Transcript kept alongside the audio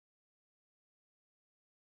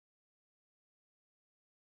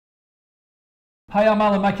Hi, I'm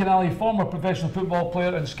Alan McInally, former professional football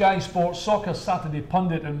player and Sky Sports Soccer Saturday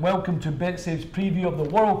pundit, and welcome to BetSafe's preview of the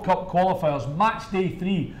World Cup Qualifiers, Match Day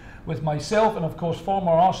 3, with myself and of course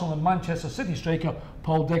former Arsenal and Manchester City striker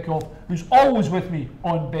Paul Dickov, who's always with me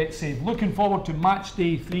on BetSafe. Looking forward to Match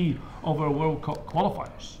Day 3 of our World Cup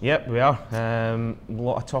Qualifiers. Yep, we are. A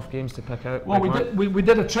lot of tough games to pick out. Well, we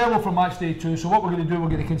did a treble for Match Day 2, so what we're going to do, we're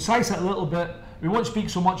going to concise it a little bit. We won't speak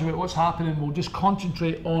so much about what's happening, we'll just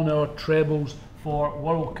concentrate on our trebles for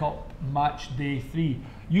World Cup Match Day 3.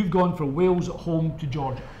 You've gone for Wales at home to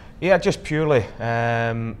Georgia. Yeah, just purely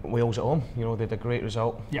Wales at home. You know, they had a great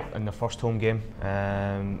result in the first home game,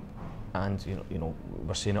 and you know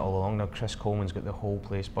we're seeing it all along now. Chris Coleman's got the whole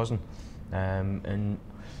place buzzing, and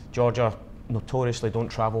Georgia notoriously don't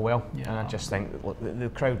travel well, and I just think look, the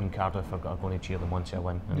crowd in Cardiff are going to cheer them once they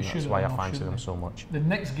win, and that's why I fancy them so much. The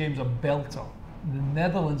next game's a belter, the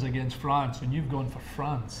Netherlands against France, and you've gone for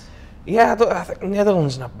France. Yeah, I think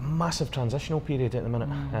Netherlands in a massive transitional period at the minute.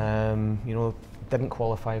 You know, didn't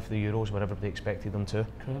qualify for the Euros where everybody expected them to.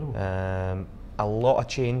 Incredible. A lot of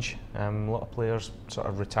change, a lot of players sort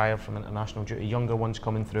of retired from international duty, younger ones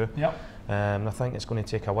coming through. Yep. I think it's going to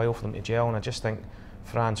take a while for them to gel, and I just think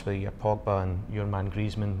France with your Pogba and your man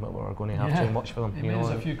Griezmann are going to have too much for them. He made us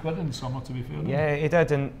a few quid in the summer, to be fair. Yeah, he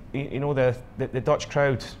did, and you know the Dutch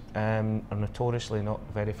crowd are notoriously not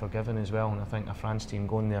very forgiving as well, and I think a France team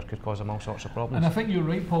going there could cause them all sorts of problems. And I think you're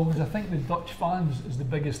right, Paul, because I think the Dutch fans is the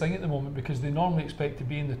biggest thing at the moment, because they normally expect to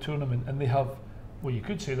be in the tournament, and they have, well, you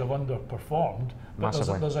could say they've underperformed, but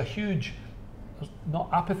there's a huge, not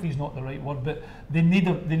apathy's not the right word, but they need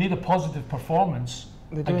a positive performance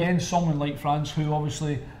against someone like France, who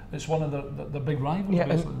obviously it's one of the big rivals.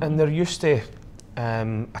 Yeah, and they're used to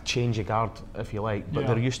a change of guard, if you like, but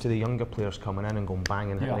they're used to the younger players coming in and going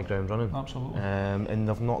bang and hitting the ground running. Absolutely. And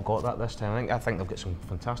they've not got that this time. I think they've got some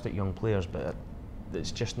fantastic young players, but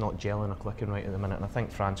it's just not gelling or clicking right at the minute. And I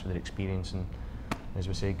think France, with their experience and, as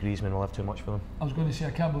we say, Griezmann will have too much for them. I was going to say,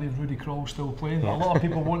 I can't believe Rudy Krol's still playing. A lot of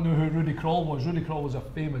people won't know who Rudy Krol was. Rudy Krol was a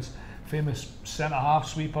famous centre-half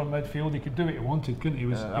sweeper midfield. He could do what he wanted, couldn't he?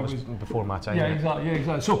 That was before my time. Yeah,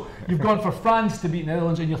 exactly. So you've gone for France to beat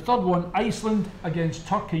Netherlands, and your third one, Iceland against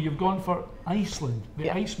Turkey. You've gone for Iceland, the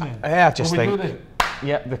Icemen. Yeah, I just think.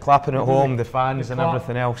 The clapping at home, the fans, and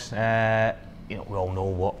everything else. You know, we all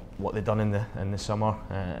know what they've done in the summer,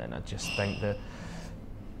 and I just think that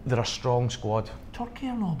they're a strong squad. Turkey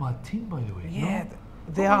are not a bad team, by the way. Yeah.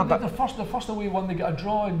 They are, but the first away one, they got a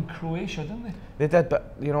draw in Croatia, didn't they? They did,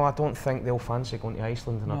 but you know, I don't think they'll fancy going to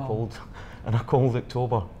Iceland in a cold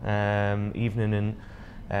October evening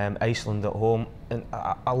in Iceland at home. And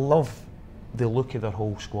I love the look of their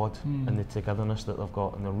whole squad and the togetherness that they've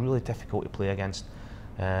got, and they're really difficult to play against.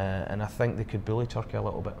 And I think they could bully Turkey a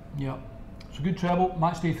little bit. Yeah, it's a good treble.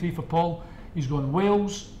 Match Day 3 for Paul. He's gone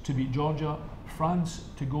Wales to beat Georgia, France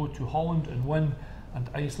to go to Holland and win, and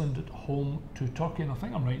Iceland at home to Turkey. And I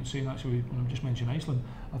think I'm right in saying, actually, when I just mentioned Iceland,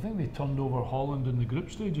 I think they turned over Holland in the group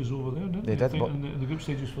stages over there, didn't they? They did, but in the group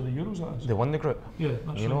stages for the Euros, that is. They won the group. Yeah, that's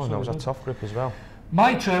right. You know, and that was a tough group as well.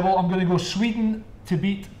 My treble, I'm going to go Sweden to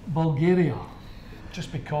beat Bulgaria,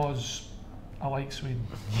 just because I like Sweden.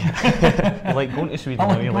 You like going to Sweden,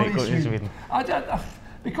 or you like going to Sweden?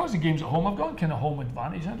 Because the game's at home, I've got kind of home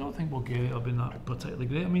advantage. I don't think Bulgaria have been that particularly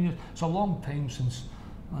great. I mean, it's a long time since,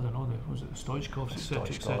 I don't know, was it the Stoichkovs, etc.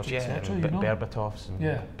 And Berbatovs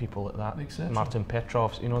and people like that, Martin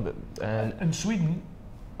Petrovs, you know. And Sweden,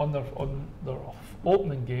 on their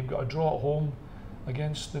opening game, got a draw at home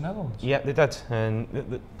against the Netherlands. Yeah, they did,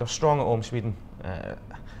 and they're strong at home, Sweden.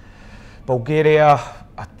 Bulgaria,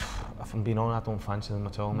 if I'm being honest, I don't fancy them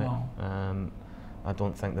at all, mate. No. I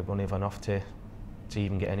don't think they're going to have enough to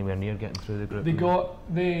even get anywhere near getting through the group.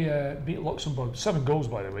 They beat Luxembourg, 7 goals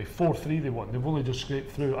by the way, 4-3 they won. They've only just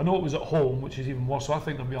scraped through. I know it was at home, which is even worse, so I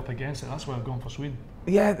think they'll be up against it. That's why I've gone for Sweden.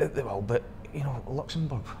 Yeah, they will, but you know,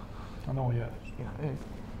 Luxembourg. I know, yeah.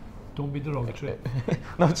 Don't be derogatory.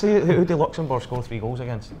 No, say who did Luxembourg score 3 goals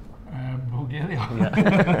against? Bulgaria.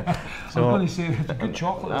 Yeah. So I'm going to say it's a good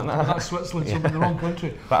chocolate. That's Switzerland, so in the wrong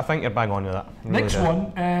country. But I think you're bang on with that. Next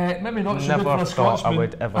one, maybe not so good for a Scotsman. Never thought I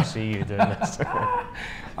would ever see you doing this.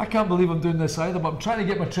 I can't believe I'm doing this either, but I'm trying to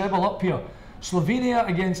get my treble up here. Slovenia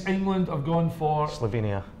against England. I've gone for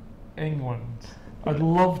Slovenia. England. I would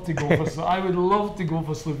love to go for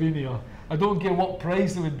Slovenia. I don't get what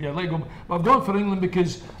price they would be. I'd like to go, but I've gone for England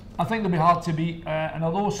because I think they'll be hard to beat. And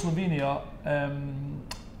although Slovenia,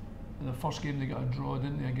 the first game they got a draw,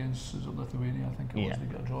 didn't they, against Lithuania? I think it was. They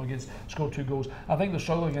got a draw against, scored 2 goals. I think they're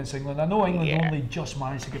struggling against England. I know England only just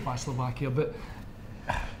managed to get by Slovakia, but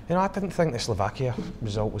You know, I didn't think the Slovakia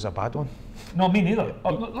result was a bad one. No, me neither.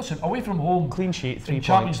 Listen, away from home, clean sheet, 3 points.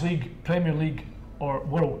 Champions League, Premier League, or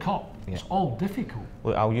World Cup, it's all difficult.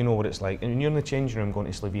 Look, Al, you know what it's like. And you're in the changing room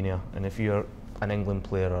going to Slovenia, and if you're an England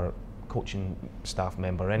player or coaching staff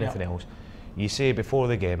member or anything else, you say before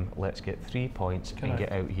the game, let's get 3 points and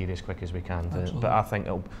get out here as quick as we can. But I think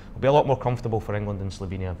it'll be a lot more comfortable for England in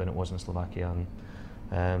Slovenia than it was in Slovakia.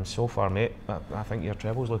 And so far, mate, I think your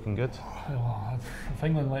treble's looking good. Well, if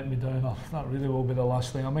England let me down, that really will be the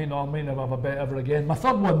last thing. I might never have a bet ever again. My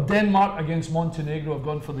third one, Denmark against Montenegro. I've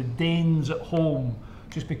gone for the Danes at home,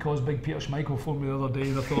 just because Big Peter Schmeichel phoned me the other day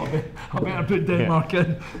and I thought I better put Denmark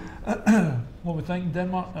in. What we think,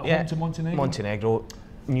 Denmark at home to Montenegro? Montenegro,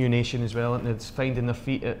 new nation as well, and it's finding their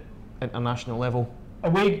feet at international level.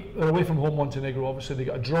 Away from home, Montenegro, obviously they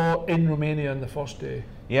got a draw in Romania on the first day.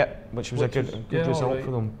 Yeah, which was a good result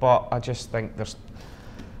for them. But I just think they're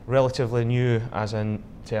relatively new, as in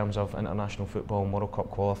terms of international football and World Cup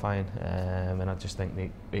qualifying, and I just think the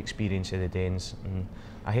experience of the Danes. And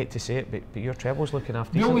I hate to say it, but your treble's looking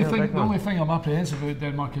after you. The only thing I'm apprehensive about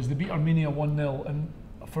Denmark is they beat Armenia 1-0, and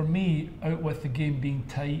for me, out with the game being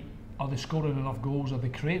tight, are they scoring enough goals? Are they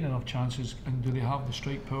creating enough chances? And do they have the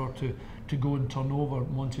strike power to go and turn over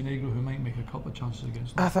Montenegro, who might make a couple of chances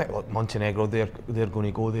against them? I think, look, Montenegro, they're going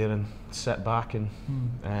to go there and sit back and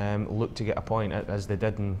look to get a point, as they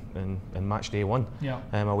did in Matchday 1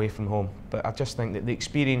 away from home. But I just think that the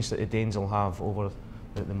experience that the Danes will have over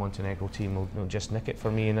the Montenegro team will just nick it for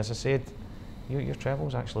me. And as I said, your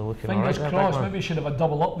treble's actually looking alright. Fingers crossed. Maybe you should have a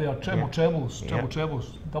double up there. Trebles, double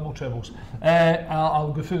trebles.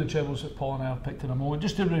 I'll go through the trebles that Paul and I have picked in a moment.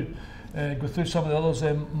 Just to go through some of the others.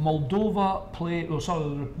 Moldova play,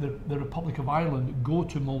 the Republic of Ireland go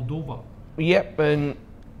to Moldova. Yep, and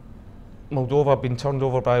Moldova have been turned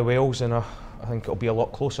over by Wales, and I think it'll be a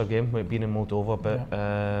lot closer game with being in Moldova. But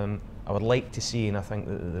I would like to see, and I think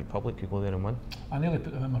that the Republic could go there and win. I nearly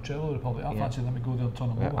put them in my treble, the Republic. I fancy them to go there and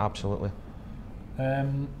turn them over. Absolutely.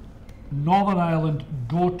 Northern Ireland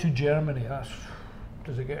go to Germany.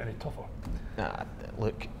 Does it get any tougher?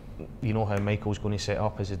 Look, you know how Michael's going to set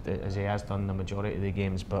up as he has done the majority of the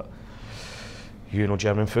games, but you know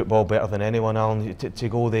German football better than anyone, Alan. To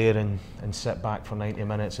go there and sit back for 90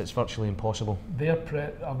 minutes, it's virtually impossible.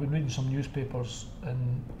 I've been reading some newspapers,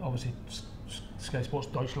 and obviously Sky Sports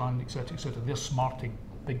Deutschland, etc., etc. They're smarting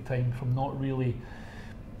big time from not really.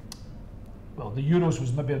 Well, the Euros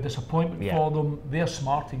was maybe a disappointment for them. They're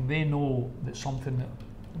smarting. They know that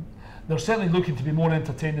they're certainly looking to be more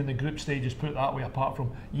entertained in the group stages, put it that way, apart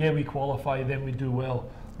from, we qualify, then we do well.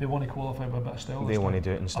 They want to qualify by a bit of style. They want to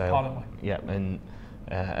do it in style. Apparently. Yeah, and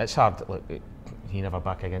it's hard. Look, you never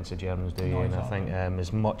back against the Germans, do you? No, exactly. And I think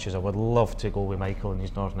as much as I would love to go with Michael and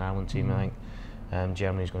his Northern Ireland team, I think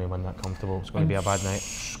Germany's going to win that comfortable. It's going to be a bad night.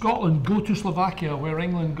 Scotland go to Slovakia, where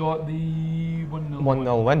England got the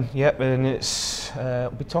 1-0 win. Yep, and it'll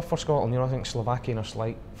be tough for Scotland. You know, I think Slovakia are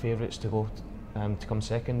slight favourites to go to come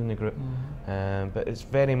second in the group. But it's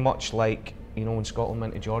very much like, you know, when Scotland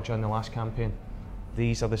went to Georgia in the last campaign.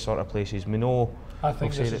 These are the sort of places we know. I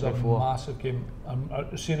think this is a massive game.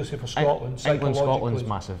 Seriously, for Scotland, England-Scotland's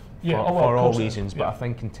massive for all reasons. But I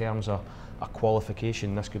think in terms of a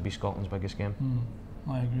qualification, this could be Scotland's biggest game.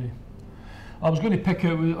 I agree. I was going to pick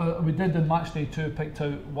out, we did in Matchday 2, picked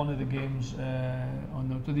out one of the games.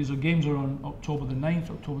 These games are on October the 9th,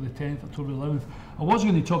 October the 10th, October the 11th. I was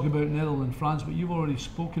going to talk about Netherlands-France, but you've already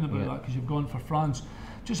spoken about that because you've gone for France.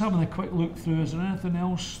 Just having a quick look through, is there anything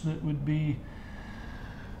else that would be...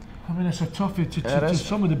 I mean, it's a toughie to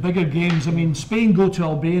some of the bigger games. I mean, Spain go to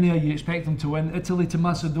Albania, you expect them to win. Italy to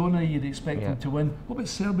Macedonia, you'd expect them to win. What about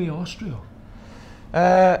Serbia, Austria?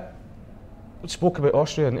 We spoke about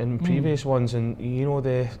Austria in previous ones, and you know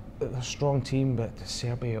they're a strong team, but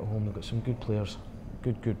Serbia at home, they've got some good players,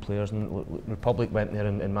 good players. And Republic went there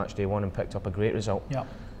in Matchday 1 and picked up a great result.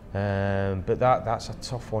 But that's a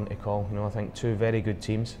tough one to call. You know, I think two very good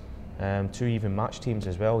teams, two even match teams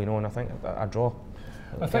as well. You know, and I think a draw.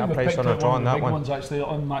 I think we picked out one of the big ones actually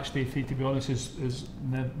on Matchday 3, to be honest, is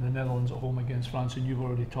the Netherlands at home against France, and you've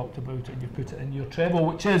already talked about it and you've put it in your treble,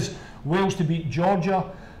 which is Wales to beat Georgia,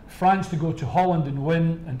 France to go to Holland and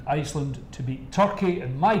win, and Iceland to beat Turkey.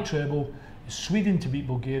 And my treble is Sweden to beat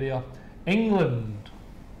Bulgaria, England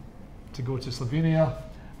to go to Slovenia,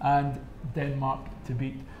 and Denmark to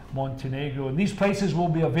beat Montenegro. And these prices will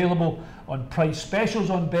be available on price specials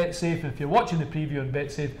on BetSafe. If you're watching the preview on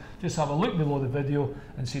BetSafe, just have a look below the video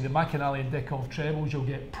and see the McInally and Dickov trebles. You'll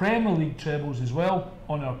get Premier League trebles as well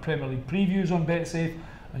on our Premier League previews on BetSafe,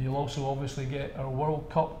 and you'll also obviously get our World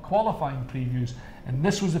Cup qualifying previews. And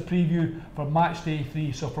this was the preview for Matchday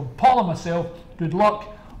 3. So from Paul and myself, good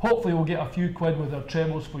luck. Hopefully we'll get a few quid with our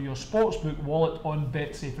trebles for your sportsbook wallet on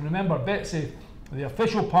BetSafe. And remember, BetSafe, the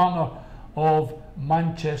official partner of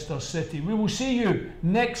Manchester City. We will see you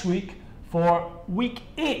next week for week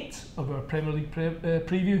 8 of our Premier League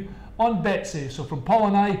preview on BetSafe. So from Paul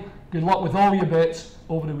and I, good luck with all your bets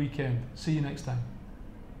over the weekend. See you next time.